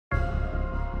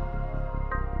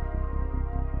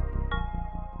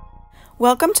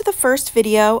Welcome to the first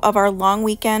video of our long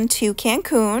weekend to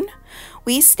Cancun.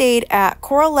 We stayed at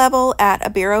Coral Level at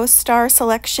Iberostar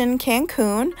Selection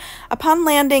Cancun. Upon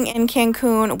landing in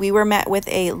Cancun, we were met with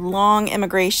a long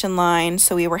immigration line,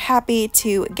 so we were happy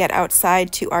to get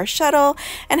outside to our shuttle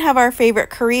and have our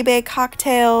favorite Caribe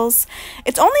cocktails.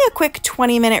 It's only a quick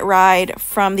 20-minute ride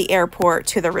from the airport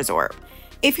to the resort.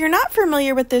 If you're not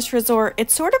familiar with this resort,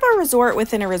 it's sort of a resort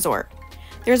within a resort.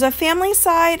 There's a family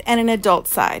side and an adult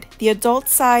side. The adult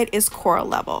side is Coral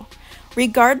Level.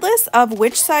 Regardless of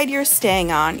which side you're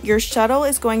staying on, your shuttle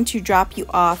is going to drop you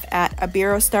off at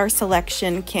Iberostar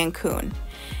Selection Cancun.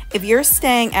 If you're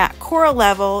staying at Coral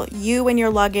Level, you and your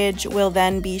luggage will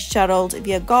then be shuttled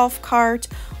via golf cart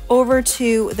over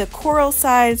to the Coral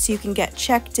side so you can get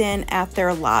checked in at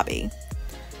their lobby.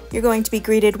 You're going to be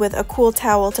greeted with a cool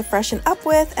towel to freshen up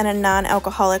with and a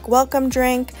non-alcoholic welcome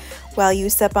drink. While you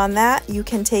sip on that, you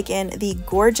can take in the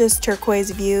gorgeous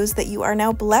turquoise views that you are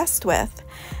now blessed with.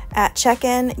 At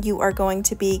check-in, you are going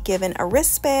to be given a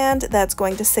wristband that's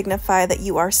going to signify that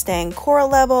you are staying Coral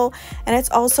Level, and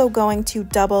it's also going to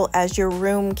double as your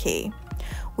room key.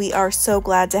 We are so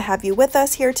glad to have you with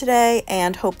us here today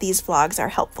and hope these vlogs are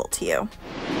helpful to you.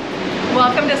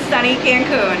 Welcome to sunny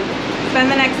Cancun. Spend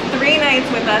the next 3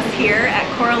 nights with us here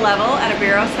at Coral Level at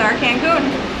Iberostar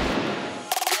Cancun.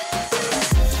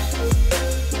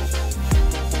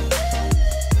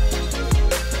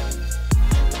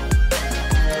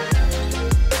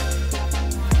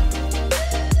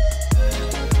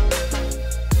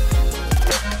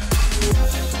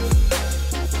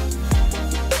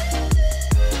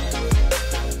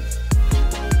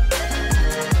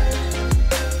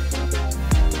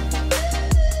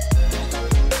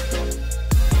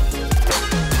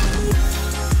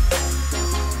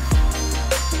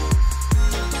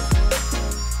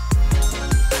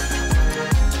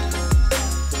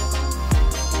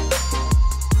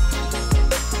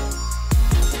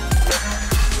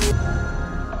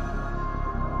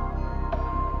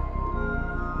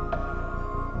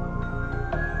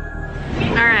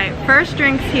 First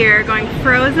drinks here, going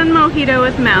frozen mojito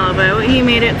with Malibu. He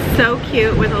made it so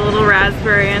cute with a little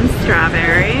raspberry and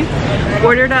strawberry.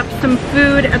 Ordered up some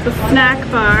food at the snack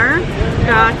bar.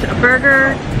 Got a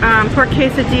burger, pork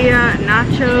quesadilla,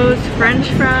 nachos, french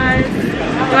fries.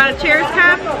 You want a cheers,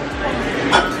 Cap?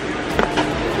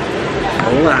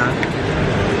 Hola.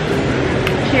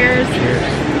 Cheers. Cheers.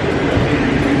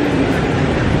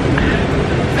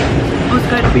 Oh, it's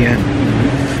good. Bien.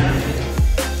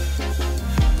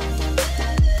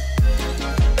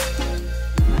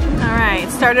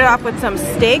 Started off with some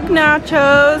steak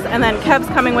nachos, and then Kev's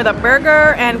coming with a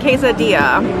burger and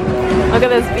quesadilla. Look at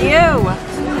this view.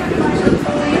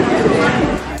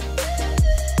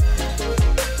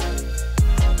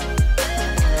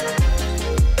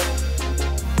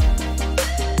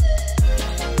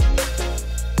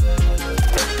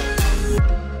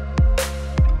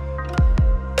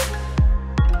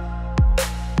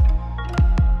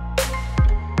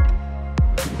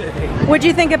 What'd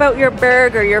you think about your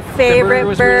burger, your favorite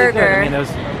burger? Really, I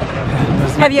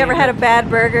mean, have you ever had a bad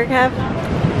burger, Kev?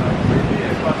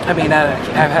 I mean,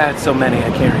 I've had so many I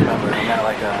can't remember. I'm not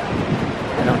like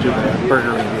I don't do the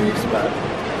burger reviews, but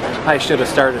I should have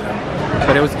started them.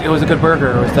 But it was a good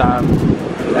burger. It was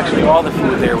actually all the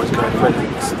food there was good for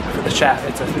the shack.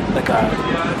 It's like a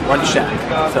lunch shack,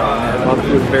 so all the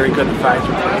food was very good. The fries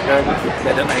were very good.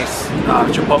 They had a nice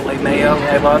chipotle mayo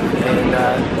I love.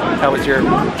 And how was your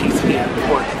quesadilla?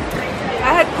 Pork?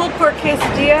 I had pulled pork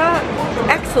quesadilla,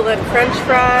 excellent French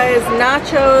fries,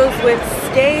 nachos with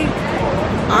steak.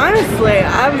 Honestly,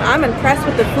 I'm impressed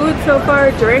with the food so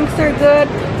far. Drinks are good.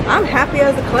 I'm happy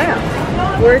as a clam.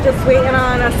 We're just waiting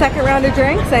on a second round of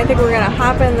drinks. I think we're gonna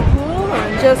hop in the pool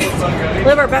and just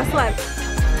live our best life.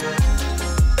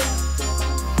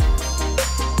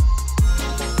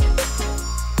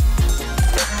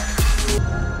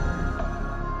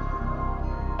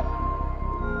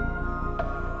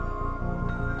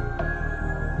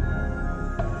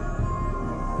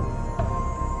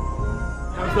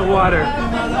 The water.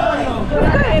 It's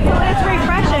good. It's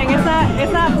refreshing.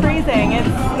 It's not freezing.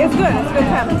 It's good. It's good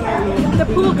temp. The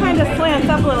pool kind of slants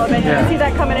up a little bit. You can see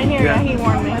that coming in here. Yeah, he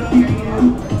warned me.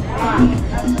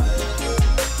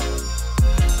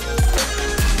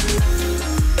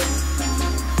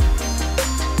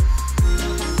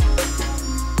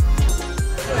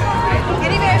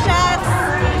 Kitty bear shots.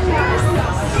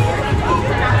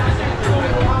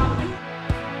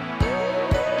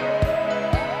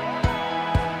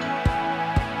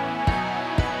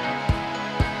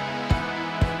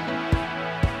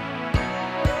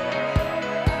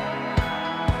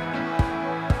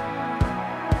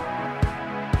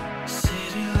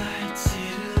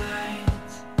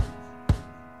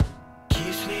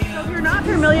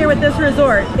 with this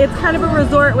resort. It's kind of a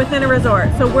resort within a resort.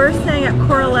 So we're staying at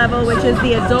Coral Level, which is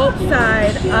the adult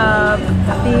side of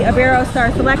the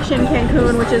Iberostar Selection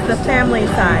Cancun, which is the family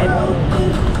side.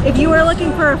 If you are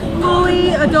looking for a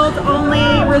fully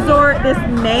adult-only resort, this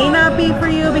may not be for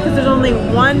you because there's only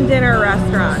one dinner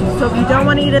restaurant. So if you don't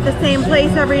want to eat at the same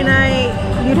place every night,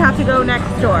 you'd have to go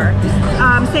next door.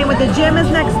 Same with the gym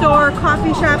is next door,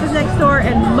 coffee shop is next door,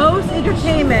 and most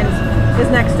entertainment is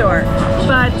next door.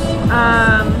 But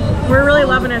we're really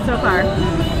loving it so far.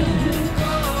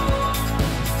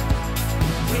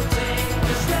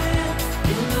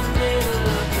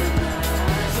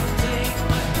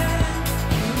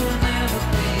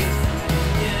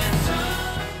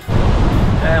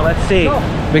 Let's see.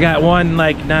 We got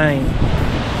 1:09.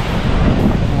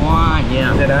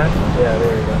 Yeah. Is it on? Yeah,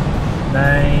 there we go.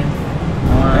 9,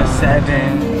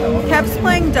 7. Kev's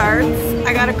playing darts.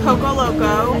 I got a Coco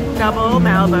Loco double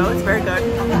Malibu. It's very good.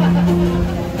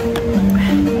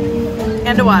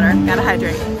 And a water. Gotta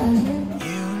hydrate.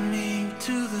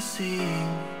 To the sea.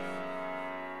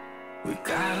 We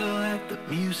gotta let the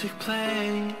music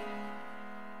play.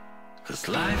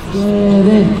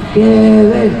 Kevin,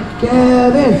 Kevin,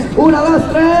 Kevin. 1, 2,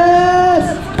 3.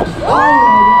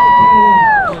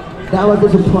 That was the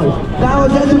support. That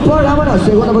was the support. Vámonos.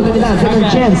 Segunda oportunidad. Second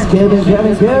chance. Kevin,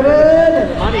 Kevin, Kevin.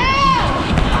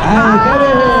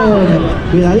 Kevin.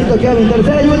 Cuidadito, Kevin.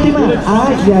 Tercera y última.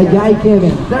 Ay, ay, ay,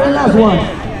 Kevin. Third and last one.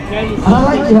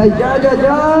 Ay, ay, ay, ay,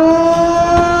 ay.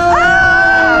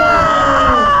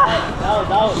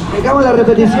 Llegamos a la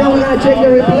repetición. We're gonna check the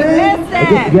replay.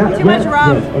 Okay, yeah, too much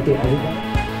rum. Yes, okay.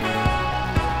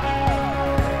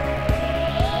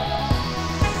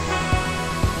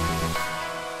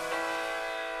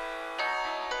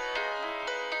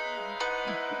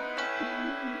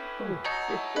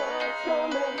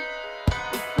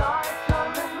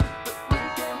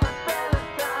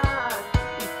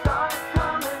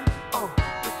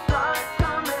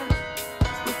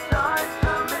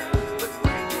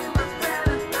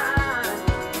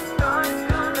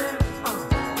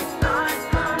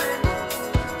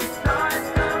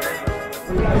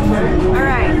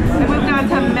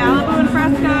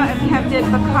 Did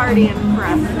Bacardi and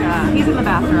Fresca. He's in the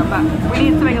bathroom, but we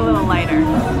need something a little lighter.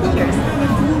 Cheers.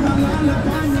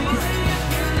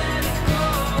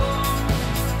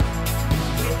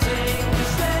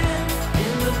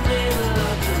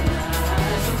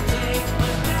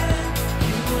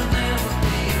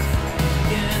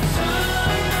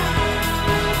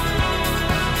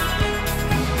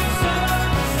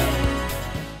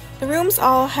 The rooms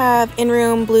all have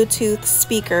in-room Bluetooth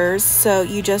speakers, so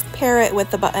you just pair it with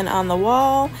the button on the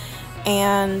wall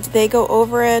and they go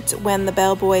over it when the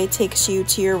bellboy takes you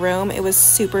to your room. It was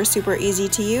super, super easy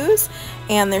to use,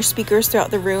 and there's speakers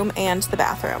throughout the room and the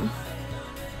bathroom.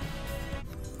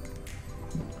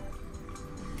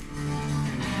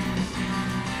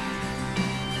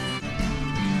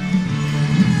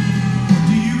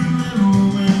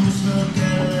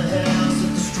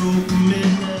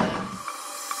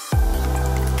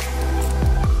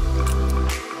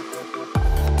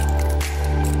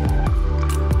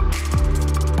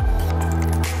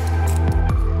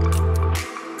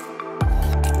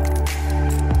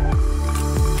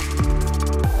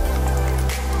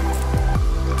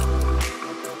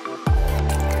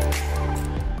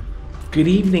 Good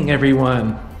evening,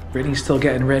 everyone. Brittany's still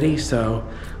getting ready, so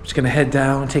I'm just gonna head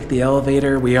down, take the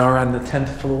elevator. We are on the 10th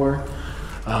floor.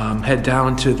 Head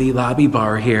down to the lobby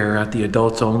bar here at the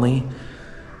adults only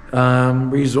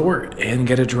resort and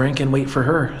get a drink and wait for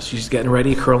her. She's getting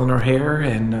ready, curling her hair,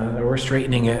 and we're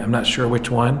straightening it. I'm not sure which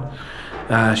one.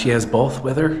 She has both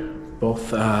with her,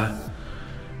 both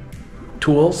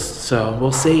tools, so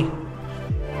we'll see.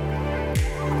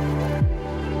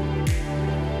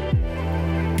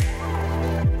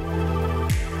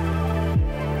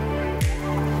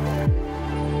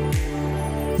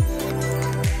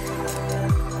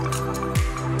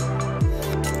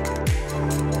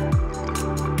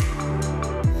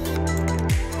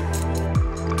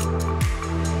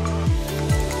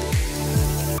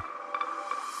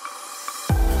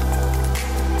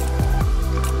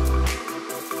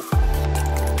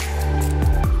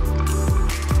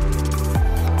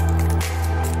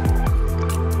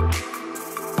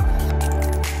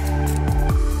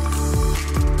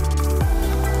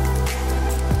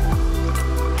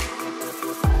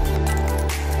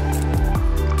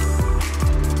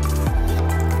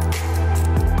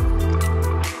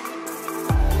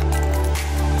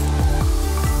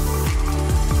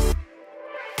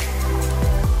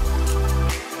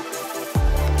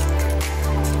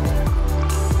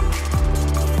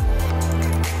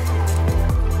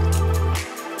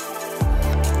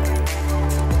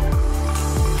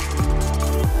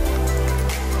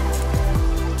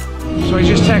 So I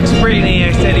just texted Brittany.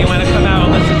 I said, you want to come out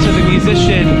and listen to the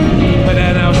musician? But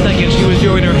then I was thinking she was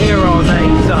doing her hair all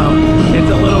night, so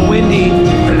it's a little windy.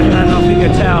 I don't know if you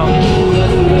can tell.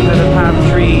 Because of palm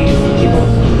trees, people's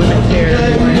women's hair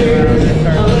flying around. It's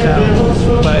hard to tell.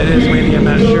 But it is windy. I'm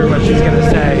not sure what she's going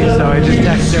to say. So I just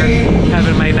texted her,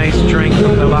 having my nice drink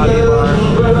from the lobby bar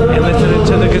and listening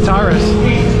to the guitarist.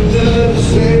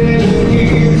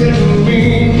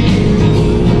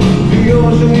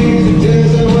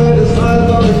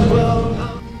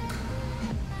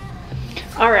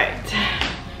 All right,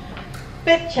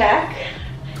 fit check.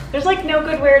 There's like no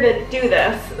good way to do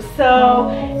this.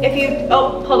 So if you,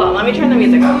 oh, hold on, let me turn the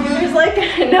music off. There's like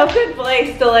no good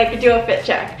place to like do a fit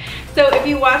check. So if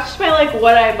you watched my like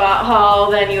what I bought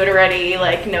haul, then you would already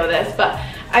like know this, but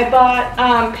I bought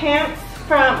pants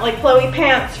from, like flowy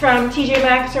pants from TJ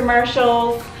Maxx or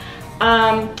Marshalls,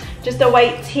 just a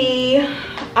white tee.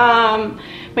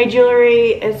 My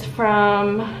jewelry is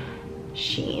from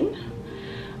Shein.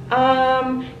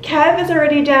 Kev is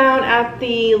already down at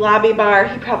the lobby bar.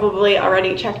 He probably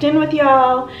already checked in with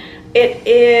y'all. It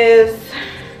is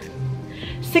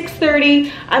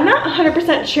 6:30. I'm not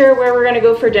 100% sure where we're gonna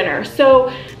go for dinner.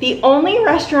 So the only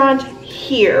restaurant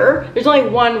here, there's only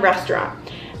one restaurant.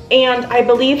 And I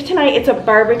believe tonight it's a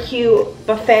barbecue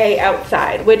buffet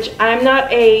outside, which I'm not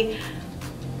really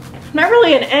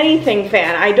an anything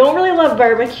fan. I don't really love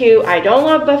barbecue, I don't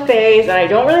love buffets, and I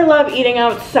don't really love eating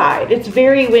outside. It's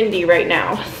very windy right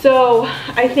now. So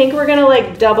I think we're gonna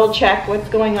like double check what's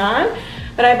going on,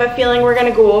 but I have a feeling we're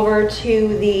gonna go over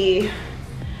to the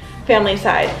family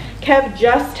side. Kev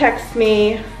just texted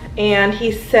me and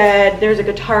he said there's a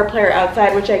guitar player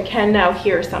outside, which I can now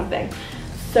hear something.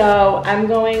 So I'm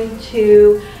going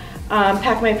to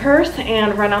pack my purse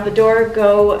and run out the door,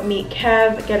 go meet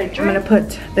Kev, get a drink. I'm gonna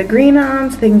put the green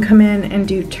on so they can come in and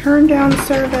do turn down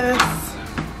service.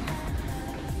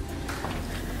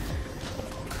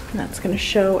 And that's gonna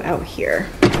show out here.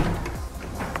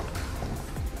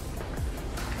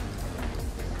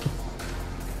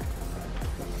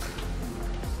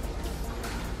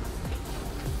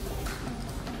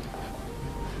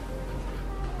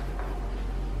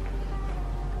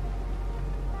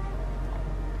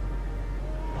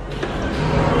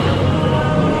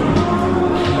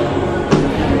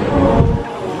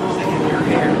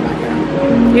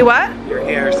 You what? Your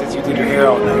hair, since you did your hair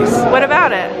all nice. What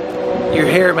about it? Your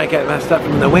hair might get messed up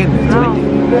from the wind. It's windy.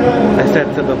 I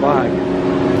said to the vlog.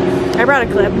 I brought a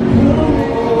clip.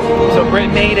 So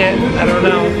Britt made it. I don't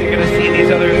know if you're gonna see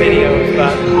these other videos,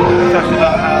 but we talked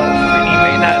about how Brittany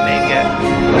may not make it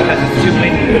because it's too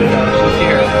windy. So she's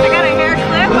here. I got a hair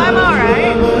clip. I'm all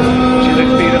right. She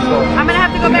looks beautiful. I'm gonna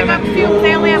have to go back up too because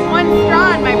I only have one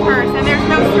straw in my purse and there's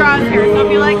no straws here. So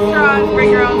if you like straws, bring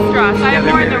your own straws. So I have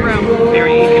more in the room.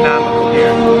 Very economical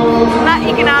here. Not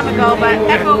economical, but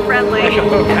eco-friendly.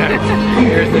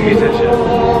 Here's the musician.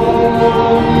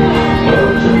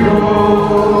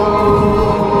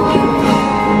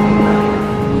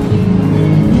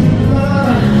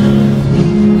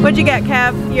 What'd you get,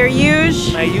 Kev? Your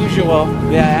usual? My usual.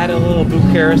 Yeah, I had a little blue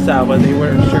carousel, but they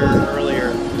weren't sure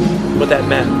earlier what that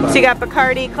meant. But. So you got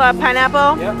Bacardi Club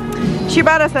Pineapple? Yep. She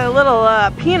bought us a little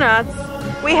peanuts.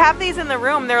 We have these in the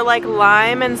room. They're like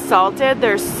lime and salted.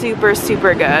 They're super,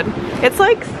 super good. It's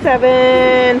like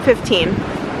 $7.15.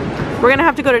 We're gonna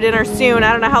have to go to dinner soon.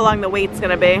 I don't know how long the wait's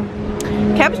gonna be.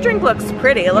 Kev's drink looks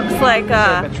pretty. It looks like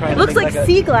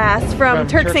sea glass from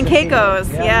Turks and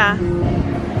Caicos. Yeah.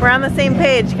 We're on the same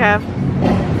page, Kev.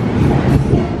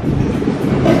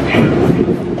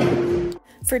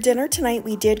 For dinner tonight,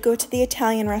 we did go to the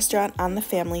Italian restaurant on the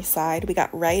family side. We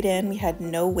got right in. We had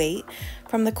no wait.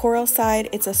 From the Coral side,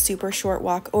 it's a super short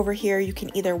walk over here. You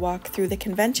can either walk through the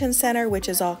convention center, which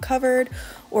is all covered,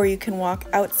 or you can walk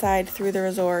outside through the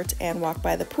resort and walk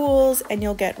by the pools, and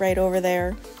you'll get right over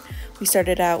there. We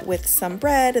started out with some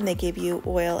bread and they gave you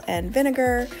oil and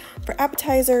vinegar. For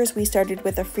appetizers, we started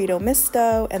with a Frito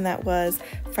Misto, and that was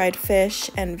fried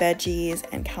fish and veggies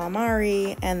and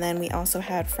calamari, and then we also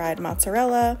had fried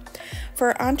mozzarella.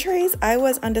 For entrees, I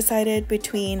was undecided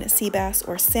between sea bass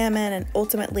or salmon, and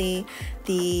ultimately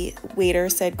the waiter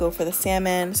said go for the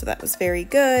salmon, so that was very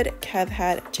good. Kev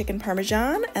had chicken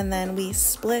parmesan, and then we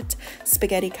split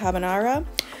spaghetti carbonara.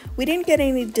 We didn't get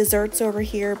any desserts over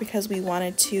here because we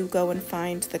wanted to go and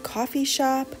find the coffee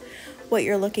shop. What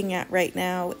you're looking at right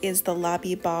now is the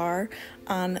lobby bar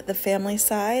on the family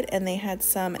side, and they had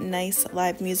some nice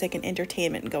live music and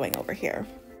entertainment going over here.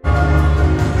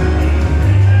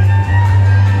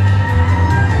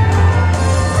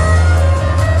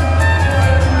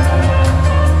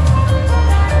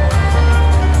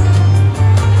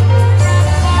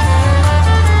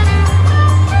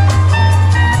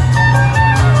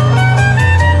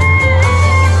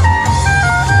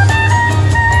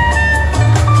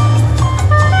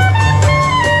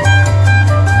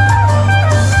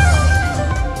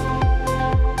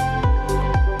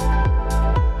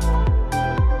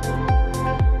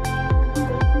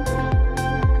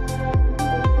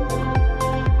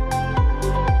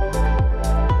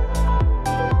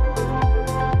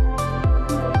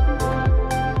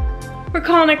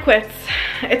 it quits.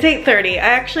 It's 8:30. I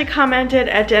actually commented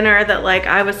at dinner that like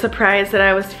I was surprised that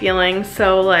I was feeling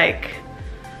so like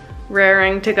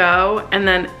raring to go, and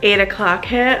then 8 o'clock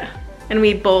hit and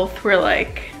we both were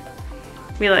like,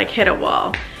 we like hit a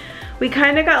wall. We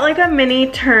kind of got like a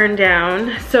mini turn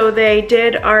down. So they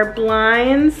did our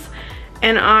blinds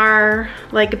and our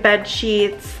like bed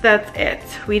sheets, that's it.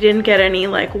 We didn't get any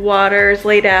like waters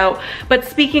laid out. But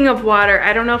speaking of water,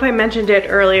 I don't know if I mentioned it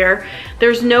earlier,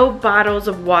 there's no bottles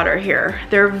of water here.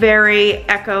 They're very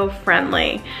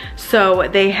eco-friendly. So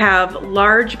they have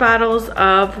large bottles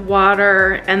of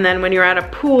water, and then when you're at a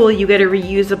pool, you get a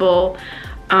reusable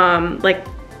like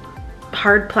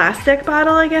hard plastic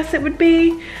bottle, I guess it would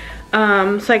be.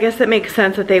 So I guess that makes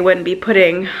sense that they wouldn't be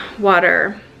putting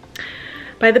water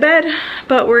by the bed,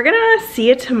 but we're gonna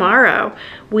see it tomorrow.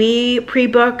 We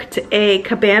pre-booked a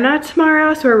cabana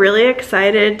tomorrow, so we're really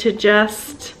excited to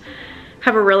just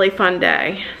have a really fun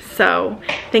day. So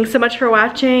thanks so much for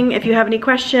watching. If you have any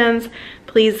questions,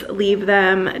 please leave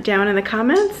them down in the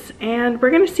comments, and we're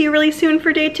gonna see you really soon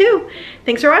for day 2.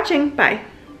 Thanks for watching, bye.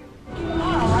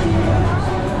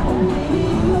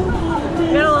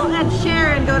 Got a little Ed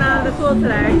Sheeran going on in the pool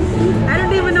today. I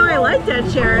didn't even know I liked Ed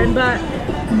Sheeran, but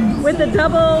with the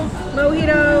double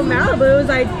mojito Malibus,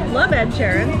 I love Ed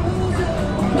Sheeran.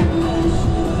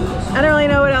 I don't really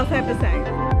know what else I have to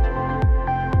say.